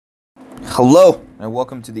Hello and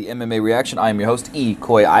welcome to the MMA Reaction. I am your host,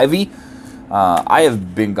 Koi Ivy. I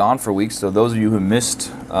have been gone for weeks, so those of you who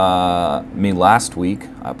missed me last week,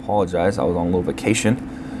 I apologize. I was on a little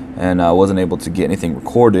vacation and I wasn't able to get anything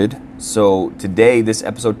recorded. So today, this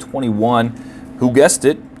episode 21, who guessed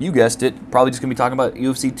it? You guessed it. Probably just going to be talking about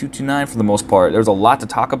UFC 229 for the most part. There's a lot to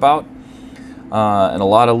talk about and a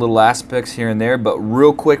lot of little aspects here and there. But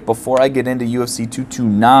real quick, before I get into UFC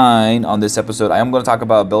 229 on this episode, I am going to talk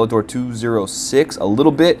about Bellator 206 a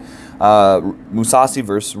little bit. Mousasi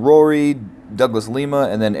versus Rory, Douglas Lima,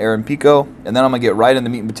 and then Aaron Pico. And then I'm going to get right into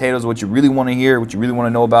meat and potatoes, what you really want to hear, what you really want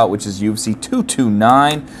to know about, which is UFC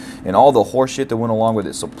 229 and all the horse shit that went along with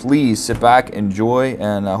it. So please sit back, enjoy,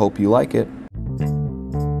 and I hope you like it.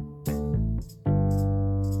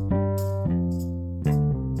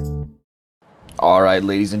 All right,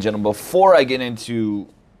 ladies and gentlemen, before I get into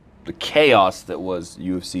the chaos that was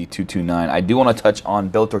UFC 229, I do want to touch on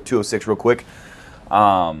Bellator 206 real quick.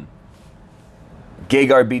 Gegard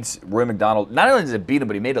beats Roy McDonald. Not only did it beat him,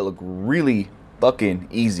 but he made it look really fucking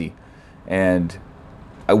easy. And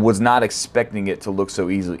I was not expecting it to look so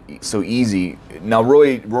easy. Now,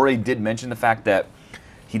 Rory did mention the fact that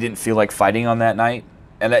he didn't feel like fighting on that night.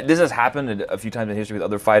 And this has happened a few times in history with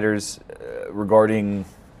other fighters regarding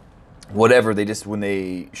whatever. They just, when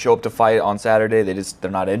they show up to fight on Saturday,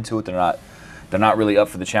 they're not into it. They're not really up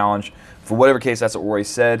for the challenge. For whatever case, that's what Roy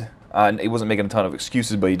said. He wasn't making a ton of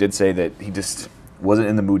excuses, but he did say that he just wasn't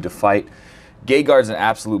in the mood to fight. Gegard's an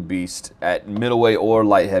absolute beast at middleweight or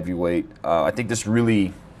light heavyweight. I think this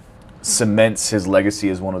really cements his legacy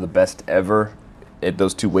as one of the best ever at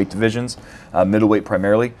those two weight divisions, middleweight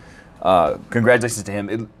primarily. Congratulations to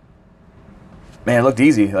him. Man, it looked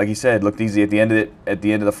easy. Like he said, it looked easy at the end of it. At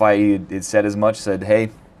the end of the fight, he had said as much. Said, "Hey,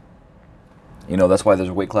 you know, that's why there's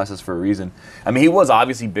weight classes for a reason." I mean, he was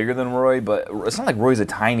obviously bigger than Roy, but it's not like Roy's a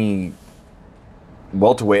tiny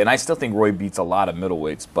welterweight, and I still think Roy beats a lot of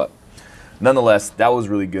middleweights. But nonetheless, that was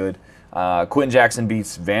really good. Quentin Jackson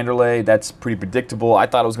beats Vanderlei. That's pretty predictable. I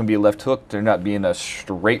thought it was going to be a left hook. Turned out being a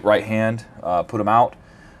straight right hand. Put him out.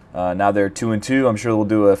 Now they're 2-2. I'm sure we'll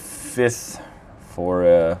do a fifth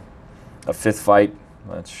for a fifth fight,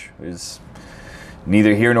 which is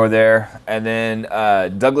neither here nor there. And then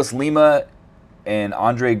Douglas Lima and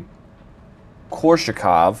Andrei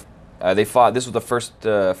Korshakov, they fought. This was the first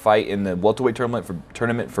fight in the welterweight tournament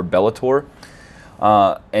for Bellator.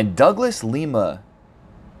 And Douglas Lima,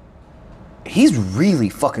 he's really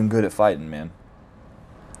fucking good at fighting, man.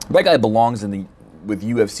 That guy belongs with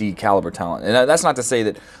UFC caliber talent. And that's not to say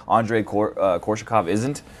that Andrei Korshakov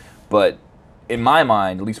isn't, but in my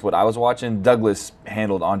mind, at least what I was watching, Douglas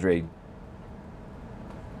handled Andrei.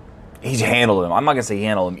 He's handled him. I'm not going to say he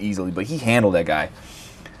handled him easily, but he handled that guy.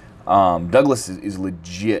 Douglas is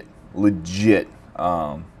legit.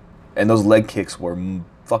 And those leg kicks were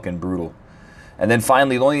fucking brutal. And then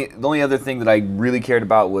finally, the only other thing that I really cared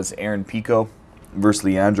about was Aaron Pico versus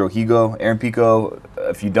Leandro Higo. Aaron Pico,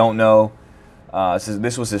 if you don't know,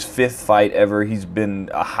 this was his fifth fight ever. He's been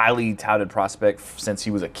a highly touted prospect since he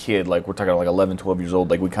was a kid. Like, we're talking like 11, 12 years old.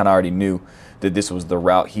 Like, we kind of already knew that this was the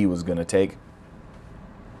route he was going to take.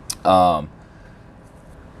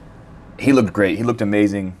 He looked great. He looked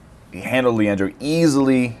amazing. He handled Leandro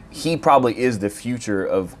easily. He probably is the future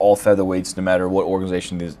of all featherweights, no matter what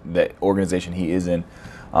organization he is in.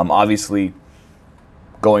 Obviously,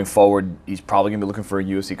 going forward, he's probably going to be looking for a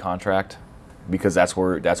UFC contract, because that's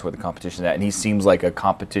where the competition is at, and he seems like a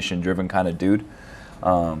competition-driven kind of dude.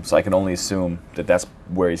 So I can only assume that that's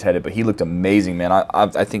where he's headed. But he looked amazing, man.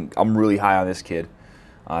 I think I'm really high on this kid.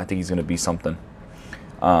 I think he's going to be something.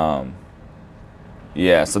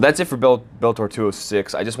 Yeah, so that's it for Bellator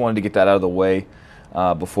 206. I just wanted to get that out of the way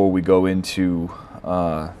before we go into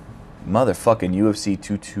motherfucking UFC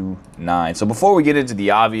 229. So before we get into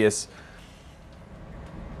the obvious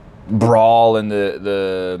brawl and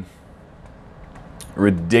the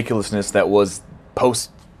ridiculousness that was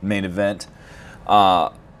post-main event,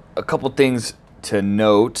 a couple things to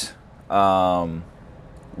note.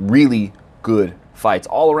 Really good fights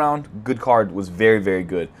all around. Good card. Was very, very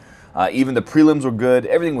good. Even the prelims were good.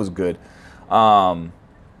 Everything was good. So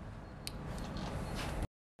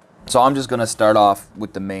I'm just gonna start off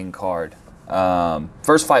with the main card.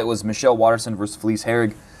 First fight was Michelle Waterson versus Felice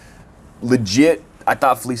Herrig. Legit, I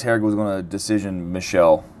thought Felice Herrig was gonna decision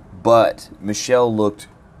Michelle, but Michelle looked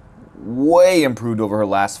way improved over her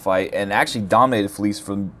last fight and actually dominated Felice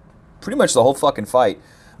for pretty much the whole fucking fight.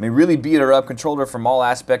 I mean, really beat her up, controlled her from all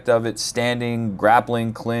aspect of it, standing,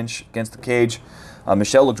 grappling, clinch against the cage.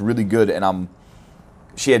 Michelle looked really good, and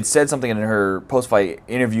she had said something in her post-fight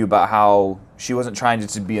interview about how she wasn't trying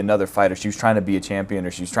just to be another fighter. She was trying to be a champion,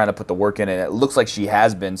 or she was trying to put the work in, and it looks like she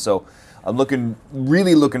has been. So I'm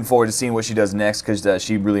really looking forward to seeing what she does next, because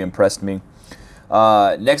she really impressed me.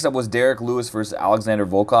 Next up was Derek Lewis versus Alexander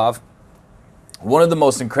Volkov. One of the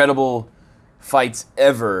most incredible fights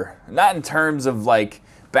ever. Not in terms of like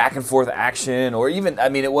back and forth action, or even, I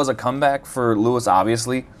mean, it was a comeback for Lewis,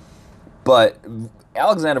 obviously, but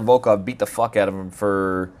Alexander Volkov beat the fuck out of him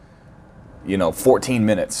for, 14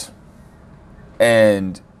 minutes.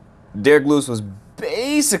 And Derek Lewis was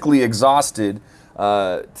basically exhausted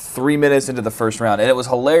 3 minutes into the first round. And it was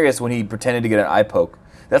hilarious when he pretended to get an eye poke.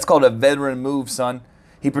 That's called a veteran move, son.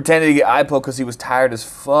 He pretended to get eye poke because he was tired as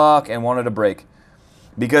fuck and wanted a break.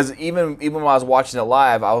 Because even when I was watching it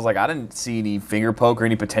live, I was like, I didn't see any finger poke or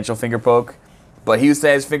any potential finger poke. But he was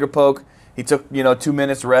saying his finger poke. He took, 2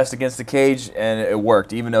 minutes rest against the cage, and it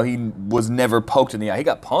worked, even though he was never poked in the eye. He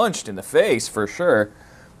got punched in the face for sure,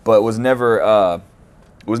 but was never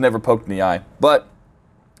poked in the eye. But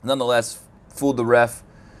nonetheless, fooled the ref,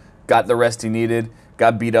 got the rest he needed,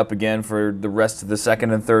 got beat up again for the rest of the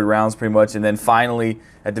second and third rounds pretty much, and then finally,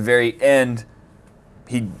 at the very end,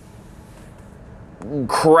 he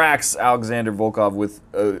cracks Alexander Volkov with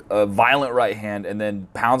a violent right hand and then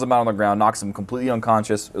pounds him out on the ground, knocks him completely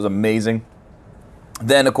unconscious. It was amazing.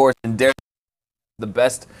 Then, of course, in Derek, the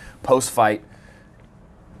best post-fight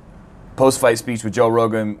speech with Joe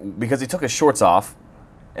Rogan, because he took his shorts off.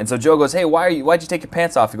 And so Joe goes, hey, why'd you take your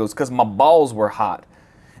pants off? He goes, because my balls were hot.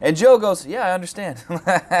 And Joe goes, yeah, I understand.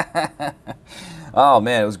 Oh,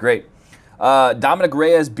 man, it was great. Dominic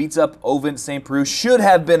Reyes beats up Ovin St. Preux. Should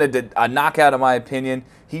have been a knockout, in my opinion.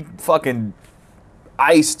 He fucking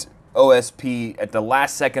iced OSP at the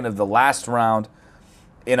last second of the last round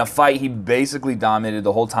in a fight he basically dominated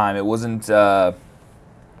the whole time. It wasn't a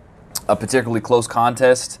particularly close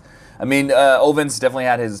contest. I mean, Ovin's definitely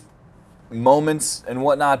had his moments and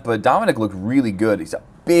whatnot, but Dominic looked really good. He's a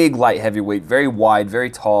big light heavyweight, very wide, very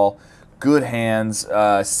tall, good hands,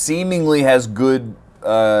 seemingly has good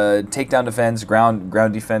takedown defense,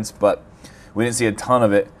 ground defense, but we didn't see a ton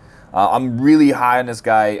of it. I'm really high on this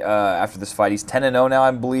guy after this fight. He's 10-0 now,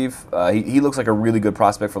 I believe. He looks like a really good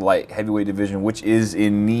prospect for the light heavyweight division, which is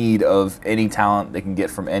in need of any talent they can get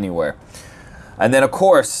from anywhere. And then, of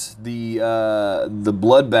course, the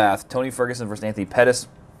bloodbath, Tony Ferguson versus Anthony Pettis.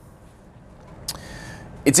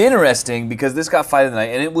 It's interesting because this got fight of the night,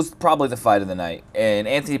 and it was probably the fight of the night. And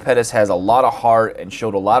Anthony Pettis has a lot of heart and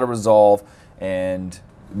showed a lot of resolve and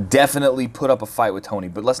definitely put up a fight with Tony.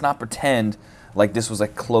 But let's not pretend like this was a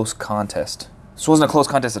close contest. This wasn't a close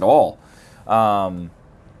contest at all.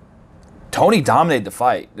 Tony dominated the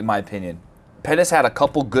fight, in my opinion. Pettis had a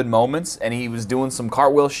couple good moments, and he was doing some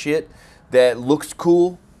cartwheel shit that looked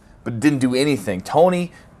cool, but didn't do anything.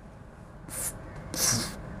 Tony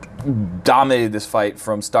dominated this fight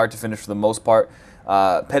from start to finish for the most part.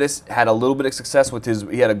 Pettis had a little bit of success with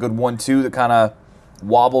he had a good 1-2 that kind of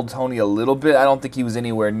wobbled Tony a little bit. I don't think he was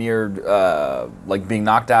anywhere near like being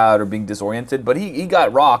knocked out or being disoriented, but he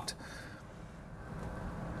got rocked.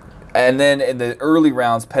 And then in the early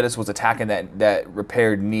rounds, Pettis was attacking that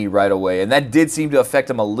repaired knee right away, and that did seem to affect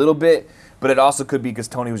him a little bit, but it also could be because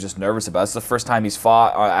Tony was just nervous about it. It's the first time he's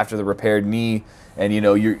fought after the repaired knee, and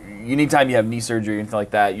anytime you have knee surgery or anything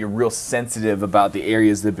like that, you're real sensitive about the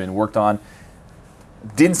areas that have been worked on.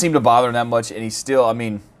 Didn't seem to bother him that much,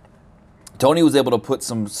 and Tony was able to put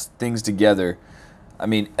some things together. I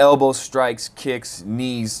mean, elbow strikes, kicks,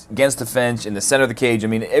 knees, against the fence, in the center of the cage. I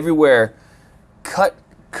mean, everywhere.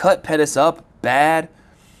 Cut Pettis up bad.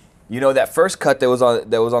 That first cut that was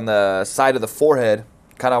on the side of the forehead,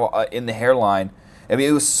 kind of in the hairline. I mean,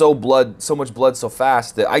 it was so much blood so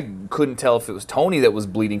fast that I couldn't tell if it was Tony that was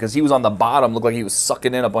bleeding, because he was on the bottom, looked like he was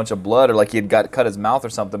sucking in a bunch of blood, or like he had cut his mouth or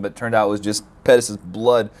something, but it turned out it was just Pettis'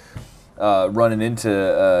 blood running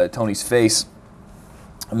into Tony's face.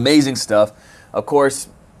 Amazing stuff. Of course,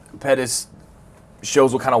 Pettis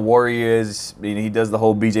shows what kind of warrior he is. I mean, he does the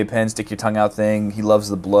whole BJ Penn stick your tongue out thing. He loves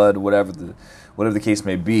the blood, whatever the case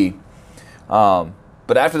may be. But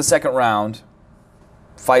after the second round,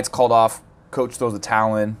 fight's called off. Coach throws the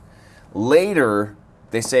towel in. Later,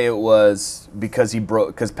 they say it was because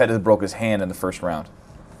Pettis broke his hand in the first round.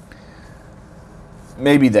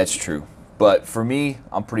 Maybe that's true. But for me,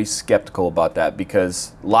 I'm pretty skeptical about that,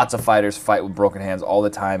 because lots of fighters fight with broken hands all the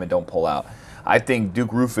time and don't pull out. I think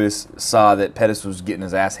Duke Rufus saw that Pettis was getting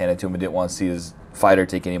his ass handed to him and didn't want to see his fighter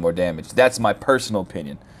take any more damage. That's my personal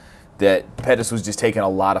opinion, that Pettis was just taking a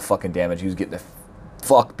lot of fucking damage. He was getting the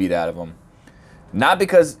fuck beat out of him. Not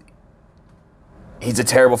because he's a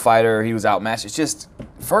terrible fighter, he was outmatched. It's just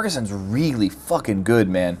Ferguson's really fucking good,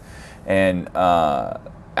 man. And, I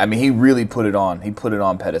mean, he really put it on. He put it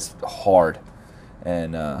on Pettis hard.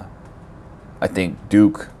 And I think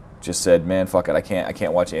Duke just said, man, fuck it. I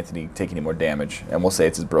can't watch Anthony take any more damage. And we'll say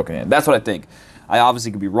it's his broken hand. That's what I think. I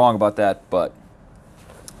obviously could be wrong about that, but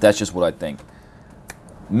that's just what I think.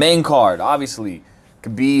 Main card, obviously,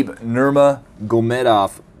 Khabib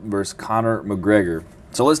Nurmagomedov versus Conor McGregor.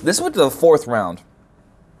 So this went to the 4th round.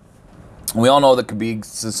 We all know that Khabib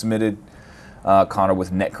submitted Conor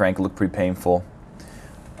with neck crank. It looked pretty painful.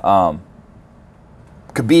 Khabib,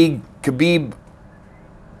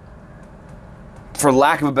 for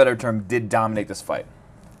lack of a better term, did dominate this fight.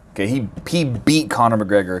 Okay, he beat Conor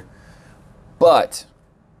McGregor, but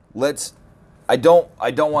I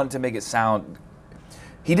don't want to make it sound.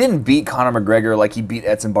 He didn't beat Conor McGregor like he beat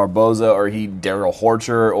Edson Barboza or he Daryl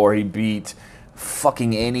Horcher or he beat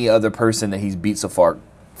fucking any other person that he's beat so far.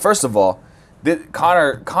 First of all,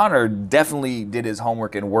 Conor definitely did his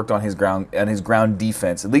homework and worked on his ground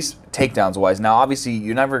defense, at least takedowns wise. Now, obviously,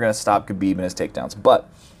 you're never going to stop Khabib in his takedowns, but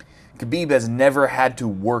Khabib has never had to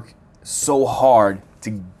work so hard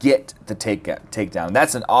to get the takedown.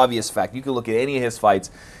 That's an obvious fact. You can look at any of his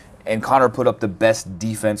fights, and Conor put up the best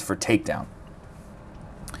defense for takedown.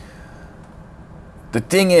 The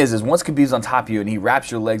thing is once Khabib's on top of you and he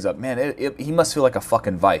wraps your legs up, man, he must feel like a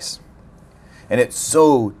fucking vice. And it's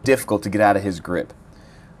so difficult to get out of his grip.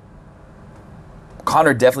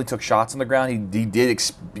 Conor definitely took shots on the ground.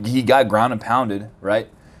 He got ground and pounded, right?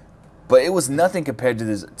 But it was nothing compared to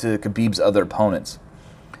Khabib's other opponents.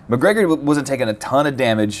 McGregor wasn't taking a ton of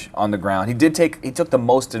damage on the ground. He took the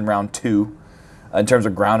most in round 2 in terms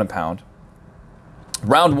of ground and pound.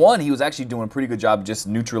 Round 1, he was actually doing a pretty good job just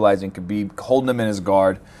neutralizing Khabib, holding him in his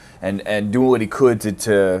guard, and doing what he could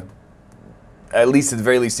to at least at the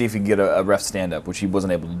very least see if he could get a ref stand-up, which he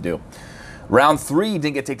wasn't able to do. Round 3,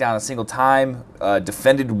 didn't get taken down a single time,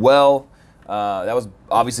 defended well. That was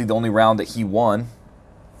obviously the only round that he won.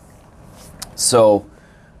 So,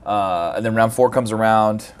 and then round 4 comes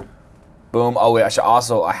around, boom. Oh wait,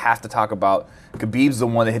 I have to talk about Khabib's the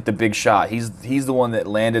one that hit the big shot. He's the one that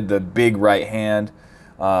landed the big right hand,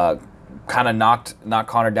 kind of knocked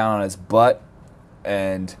Conor down on his butt,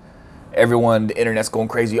 and everyone, the internet's going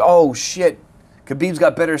crazy. Oh shit, Khabib's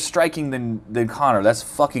got better striking than Conor. That's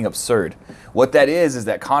fucking absurd. What that is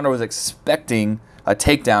that Conor was expecting a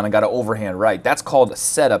takedown and got an overhand right. That's called a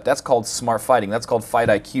setup. That's called smart fighting. That's called fight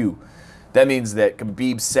IQ. That means that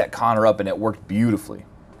Khabib set Conor up and it worked beautifully.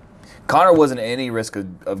 Conor wasn't at any risk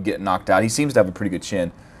of getting knocked out. He seems to have a pretty good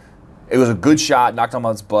chin. It was a good shot, knocked him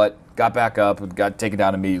on his butt, got back up, got taken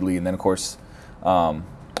down immediately, and then, of course,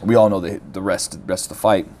 we all know the rest of the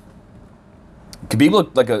fight. Khabib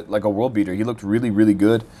looked like a world beater. He looked really, really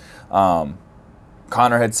good.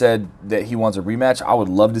 Conor had said that he wants a rematch. I would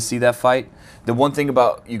love to see that fight. The one thing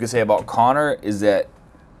you could say about Conor is that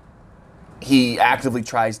he actively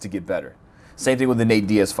tries to get better. Same thing with the Nate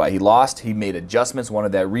Diaz fight. He lost. He made adjustments,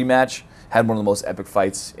 wanted that rematch, had one of the most epic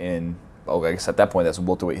fights in, I guess at that point, that's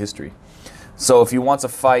welterweight history. So if he wants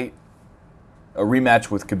a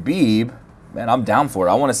rematch with Khabib, man, I'm down for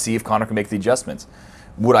it. I want to see if Conor can make the adjustments.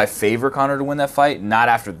 Would I favor Conor to win that fight? Not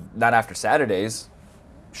after Saturday's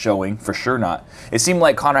showing, for sure not. It seemed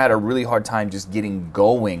like Conor had a really hard time just getting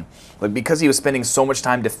going. Like, because he was spending so much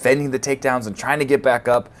time defending the takedowns and trying to get back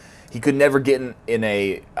up, he could never get in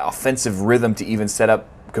a offensive rhythm to even set up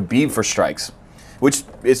Khabib for strikes, which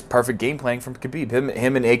is perfect game planning from Khabib.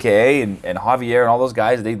 Him and AKA and Javier and all those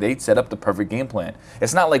guys, they set up the perfect game plan.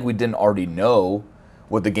 It's not like we didn't already know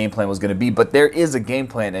what the game plan was going to be, but there is a game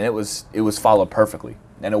plan, and it was followed perfectly,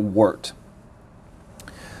 and it worked.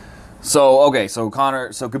 So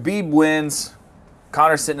Khabib wins.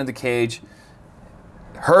 Conor's sitting in the cage.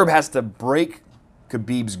 Herb has to break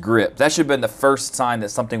Khabib's grip. That should have been the first sign that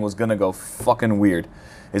something was going to go fucking weird,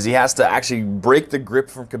 is he has to actually break the grip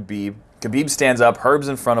from Khabib. Khabib stands up, Herb's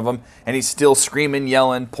in front of him, and he's still screaming,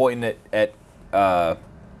 yelling, pointing at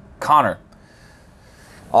Conor.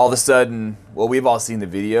 All of a sudden, well, we've all seen the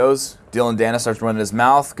videos. Dylan Dennis starts running his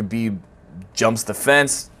mouth. Khabib jumps the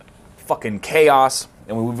fence. Fucking chaos.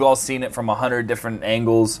 And we've all seen it from 100 different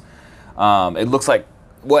angles. It looks like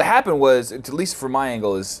what happened was, at least from my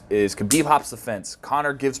angle, is Khabib hops the fence.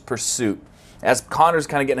 Conor gives pursuit. As Conor's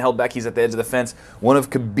kind of getting held back, he's at the edge of the fence. One of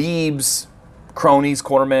Khabib's cronies,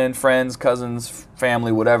 cornermen, friends, cousins,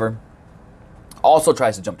 family, whatever, also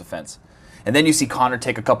tries to jump the fence. And then you see Conor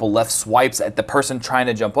take a couple left swipes at the person trying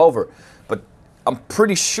to jump over. But I'm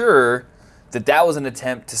pretty sure that was an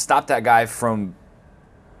attempt to stop that guy from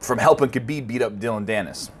helping Khabib beat up Dylan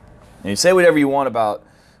Dennis. And you say whatever you want about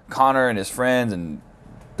Conor and his friends and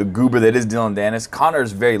the goober that is Dylan Dennis, Conor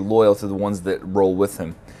is very loyal to the ones that roll with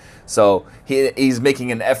him. So he's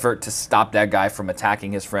making an effort to stop that guy from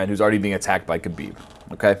attacking his friend who's already being attacked by Khabib.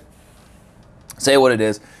 Okay? Say what it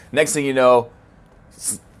is. Next thing you know,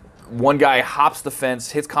 one guy hops the fence,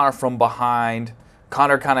 hits Conor from behind.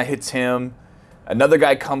 Conor kind of hits him. Another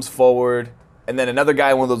guy comes forward. And then another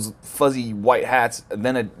guy in one of those fuzzy white hats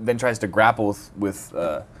then tries to grapple with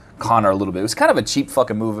Conor a little bit. It was kind of a cheap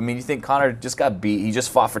fucking move. I mean, you think Conor just got beat. He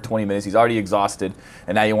just fought for 20 minutes. He's already exhausted.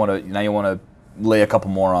 And now you want to lay a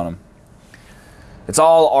couple more on him. It's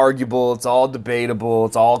all arguable. It's all debatable.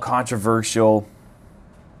 It's all controversial.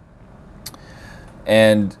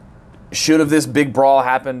 And should have this big brawl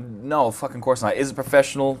happened? No, fucking course not. Is it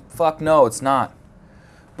professional? Fuck no, it's not.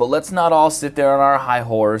 But let's not all sit there on our high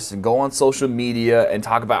horse and go on social media and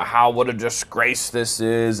talk about what a disgrace this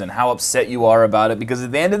is and how upset you are about it. Because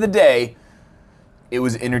at the end of the day, it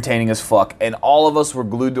was entertaining as fuck. And all of us were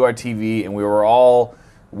glued to our TV and we were all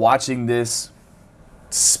watching this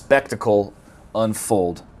spectacle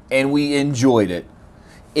unfold. And we enjoyed it.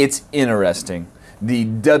 It's interesting. The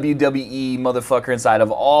WWE motherfucker inside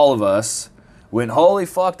of all of us went, holy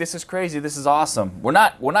fuck, this is crazy, this is awesome. We're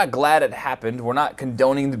not glad it happened. We're not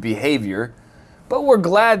condoning the behavior, but we're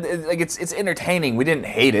glad, like it's entertaining. We didn't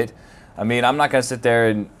hate it. I mean, I'm not gonna sit there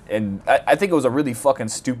and I think it was a really fucking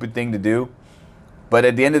stupid thing to do. But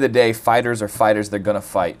at the end of the day, fighters are fighters. They're gonna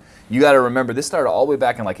fight. You got to remember, this started all the way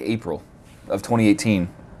back in like April of 2018,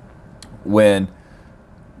 when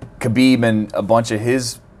Khabib and a bunch of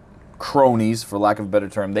his cronies, for lack of a better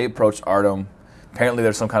term, they approached Artem. Apparently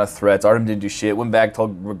there's some kind of threats. Artem didn't do shit. Went back,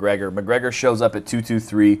 told McGregor. McGregor shows up at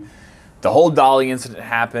 223. The whole Dolly incident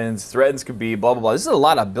happens. Threatens Khabib, blah, blah, blah. This is a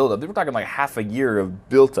lot of buildup. They were talking like half a year of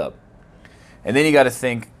built-up. And then you got to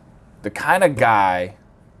think, the kind of guy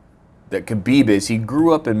that Khabib is, he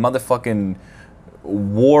grew up in motherfucking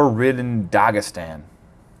war-ridden Dagestan.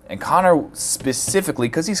 And Conor specifically,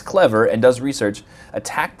 because he's clever and does research,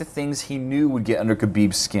 attacked the things he knew would get under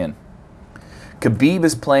Khabib's skin. Khabib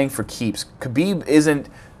is playing for keeps. Khabib isn't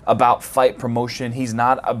about fight promotion. He's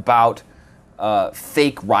not about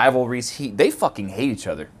fake rivalries. They fucking hate each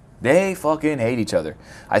other. They fucking hate each other.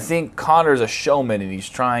 I think Conor's a showman and he's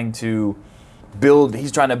trying to build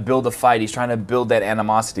a fight. He's trying to build that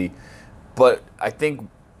animosity. But I think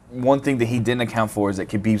one thing that he didn't account for is that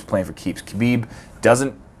Khabib's playing for keeps. Khabib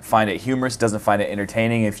doesn't find it humorous, doesn't find it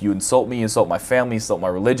entertaining. If you insult me, you insult my family, you insult my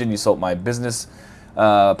religion, you insult my business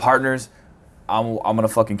partners, I'm going to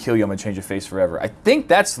fucking kill you. I'm going to change your face forever. I think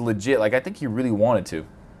that's legit. Like, I think he really wanted to.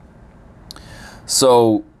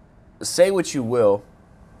 So, say what you will.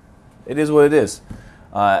 It is what it is.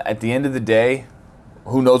 At the end of the day,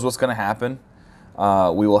 who knows what's going to happen?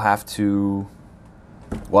 We'll have to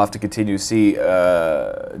continue to see.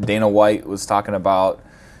 Dana White was talking about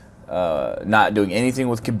not doing anything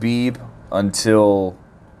with Khabib until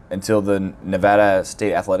the Nevada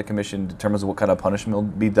State Athletic Commission determines what kind of punishment will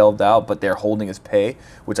be dealt out, but they're holding his pay,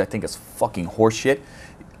 which I think is fucking horseshit.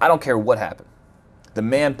 I don't care what happened. The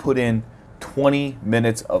man put in 20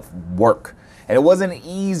 minutes of work, and it wasn't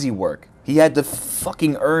easy work. He had to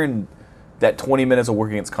fucking earn that 20 minutes of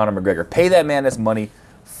work against Conor McGregor. Pay that man his money,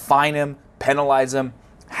 fine him, penalize him,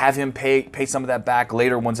 have him pay some of that back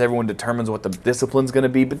later once everyone determines what the discipline's going to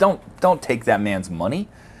be, but don't take that man's money.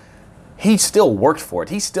 He still worked for it.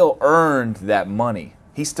 He still earned that money.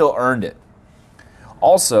 He still earned it.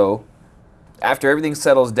 Also, after everything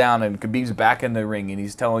settles down and Khabib's back in the ring and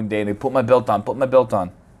he's telling Dana, put my belt on, put my belt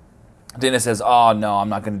on. Dana says, oh, no, I'm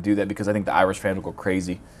not going to do that because I think the Irish fans will go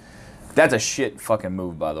crazy. That's a shit fucking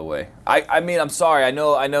move, by the way. I mean, I'm sorry. I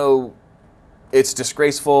know it's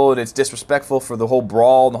disgraceful and it's disrespectful for the whole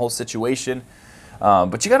brawl and the whole situation.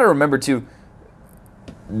 But you got to remember, too,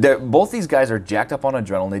 both these guys are jacked up on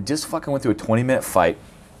adrenaline. They just fucking went through a 20-minute fight.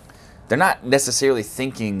 They're not necessarily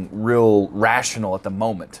thinking real rational at the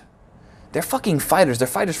moment. They're fucking fighters. They're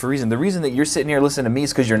fighters for a reason. The reason that you're sitting here listening to me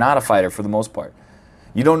is because you're not a fighter for the most part.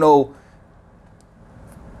 You don't know.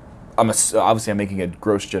 Obviously I'm making a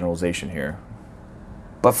gross generalization here,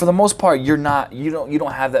 but for the most part, you're not. You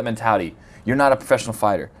don't have that mentality. You're not a professional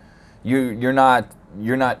fighter. You're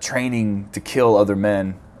not training to kill other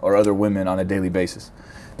men or other women on a daily basis.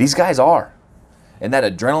 These guys are. And that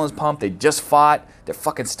adrenaline's pumped. They just fought. They're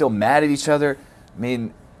fucking still mad at each other. I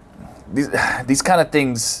mean, these kind of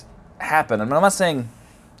things happen. I mean, I'm not saying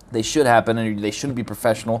they should happen and they shouldn't be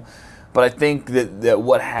professional, but I think that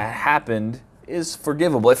what happened is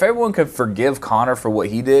forgivable. If everyone could forgive Conor for what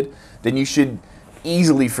he did, then you should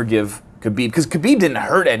easily forgive Khabib. Because Khabib didn't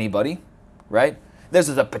hurt anybody, right? There's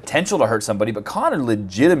a potential to hurt somebody, but Conor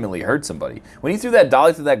legitimately hurt somebody. When he threw that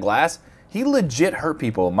dolly through that glass, He legit hurt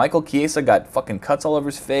people. Michael Chiesa got fucking cuts all over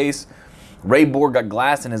his face. Ray Borg got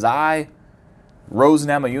glass in his eye. Rose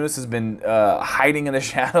Namajunas has been hiding in the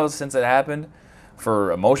shadows since it happened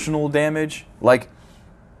for emotional damage. Like,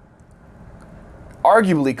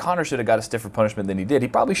 arguably, Conor should have got a stiffer punishment than he did. He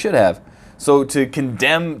probably should have. So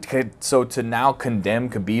to now condemn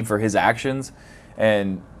Khabib for his actions,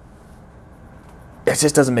 and it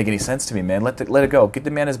just doesn't make any sense to me, man. Let it go. Get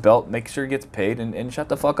the man his belt. Make sure he gets paid, and shut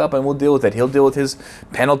the fuck up, and we'll deal with it. He'll deal with his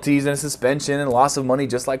penalties and suspension and loss of money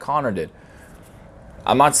just like Conor did.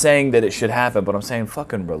 I'm not saying that it should happen, but I'm saying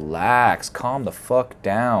fucking relax. Calm the fuck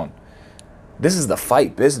down. This is the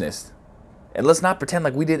fight business. And let's not pretend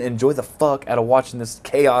like we didn't enjoy the fuck out of watching this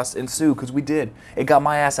chaos ensue, because we did. It got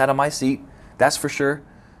my ass out of my seat. That's for sure.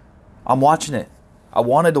 I'm watching it. I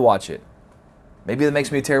wanted to watch it. Maybe that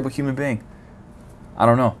makes me a terrible human being. I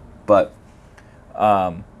don't know. But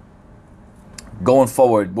going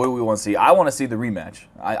forward, what do we want to see? I want to see the rematch.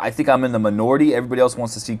 I think I'm in the minority. Everybody else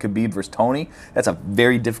wants to see Khabib versus Tony. That's a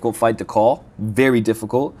very difficult fight to call. Very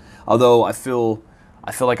difficult. Although I feel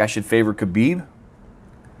like I should favor Khabib.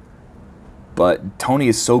 But Tony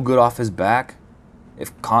is so good off his back.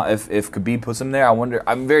 If Khabib puts him there, I wonder.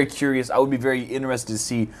 I'm very curious. I would be very interested to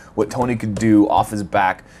see what Tony could do off his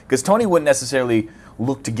back, because Tony wouldn't necessarily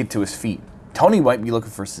look to get to his feet. Tony might be looking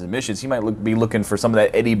for submissions. He might be looking for some of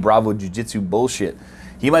that Eddie Bravo jiu-jitsu bullshit.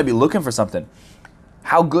 He might be looking for something.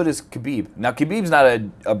 How good is Khabib? Now, Khabib's not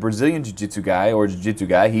a Brazilian jiu-jitsu guy or jiu-jitsu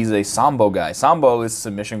guy. He's a sambo guy. Sambo is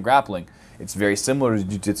submission grappling. It's very similar to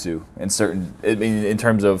jiu-jitsu in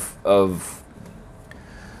terms of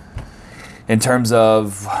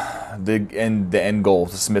the end goal,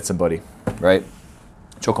 to submit somebody, right?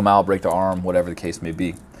 Choke them out, break their arm, whatever the case may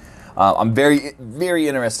be. I'm very, very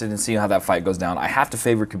interested in seeing how that fight goes down. I have to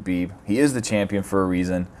favor Khabib. He is the champion for a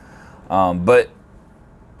reason. But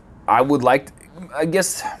I would like to, I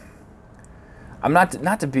guess, I'm not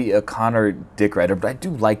to be a Conor dick rider, but I do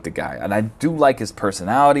like the guy, and I do like his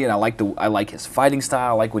personality, and I like his fighting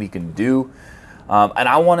style. I like what he can do, and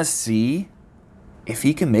I want to see if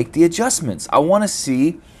he can make the adjustments. I want to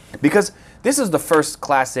see, because this is the first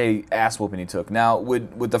Class A ass whooping he took. Now,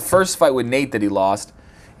 with the first fight with Nate that he lost,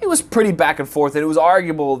 it was pretty back and forth, and it was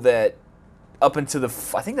arguable that up into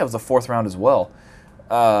I think that was the fourth round as well.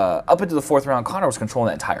 Up into the fourth round, Conor was controlling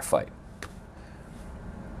that entire fight.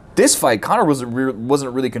 This fight, Conor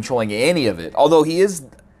wasn't really controlling any of it, although he is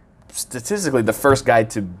statistically the first guy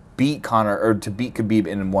to beat Conor, or to beat Khabib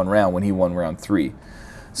in one round when he won round 3.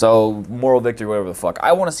 So, moral victory, whatever the fuck.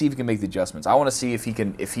 I want to see if he can make the adjustments. I want to see if he,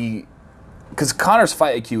 because Conor's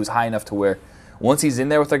fight IQ is high enough to where once he's in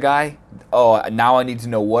there with a guy, oh, now I need to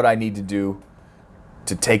know what I need to do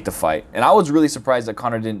to take the fight. And I was really surprised that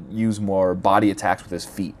Conor didn't use more body attacks with his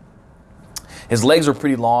feet. His legs were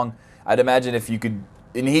pretty long. I'd imagine if you could,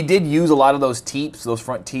 and he did use a lot of those teeps, those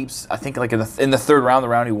front teeps. I think like in the third round, the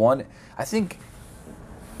round he won, I think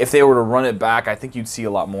if they were to run it back, I think you'd see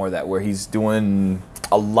a lot more of that, where he's doing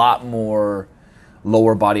a lot more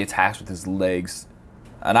lower body attacks with his legs.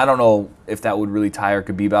 And I don't know if that would really tire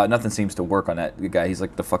Khabib out. Nothing seems to work on that guy. He's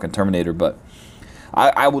like the fucking Terminator. But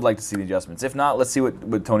I would like to see the adjustments. If not, let's see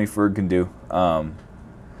what Tony Ferg can do. I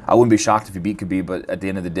wouldn't be shocked if he beat Khabib, but at the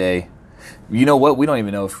end of the day, you know what? We don't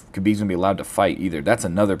even know if Khabib's going to be allowed to fight either. That's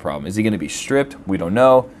another problem. Is he going to be stripped? We don't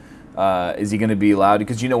know. Is he going to be allowed?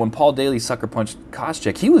 Because, you know, when Paul Daly sucker punched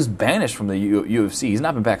Koscheck, he was banished from the UFC. He's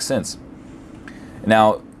not been back since.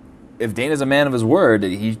 Now, if Dana's a man of his word,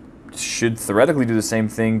 he should theoretically do the same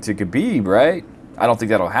thing to Khabib, right? I don't think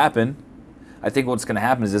that'll happen. I think what's going to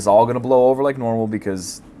happen is it's all going to blow over like normal,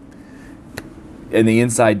 because in the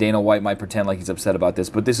inside, Dana White might pretend like he's upset about this,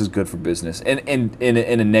 but this is good for business. And in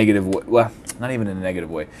a negative way. Well, not even in a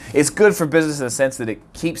negative way. It's good for business in the sense that it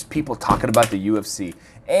keeps people talking about the UFC.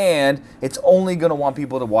 And it's only going to want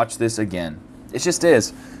people to watch this again. It just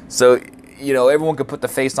is. So, you know, everyone could put the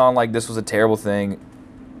face on like this was a terrible thing.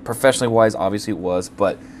 Professionally wise, obviously it was.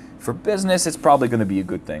 But for business, it's probably going to be a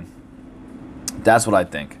good thing. That's what I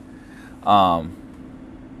think. Yeah,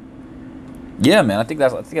 man, I think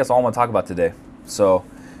that's all I'm going to talk about today. So,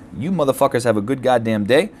 you motherfuckers have a good goddamn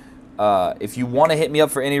day. If you want to hit me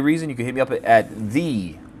up for any reason, you can hit me up at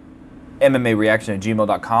the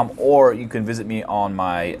MMAreaction@gmail.com, or you can visit me on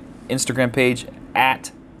my Instagram page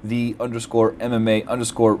at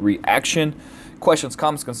 @the_MMA_reaction. Questions,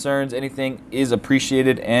 comments, concerns, anything is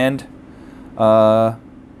appreciated and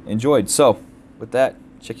enjoyed. So, with that,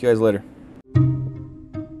 check you guys later.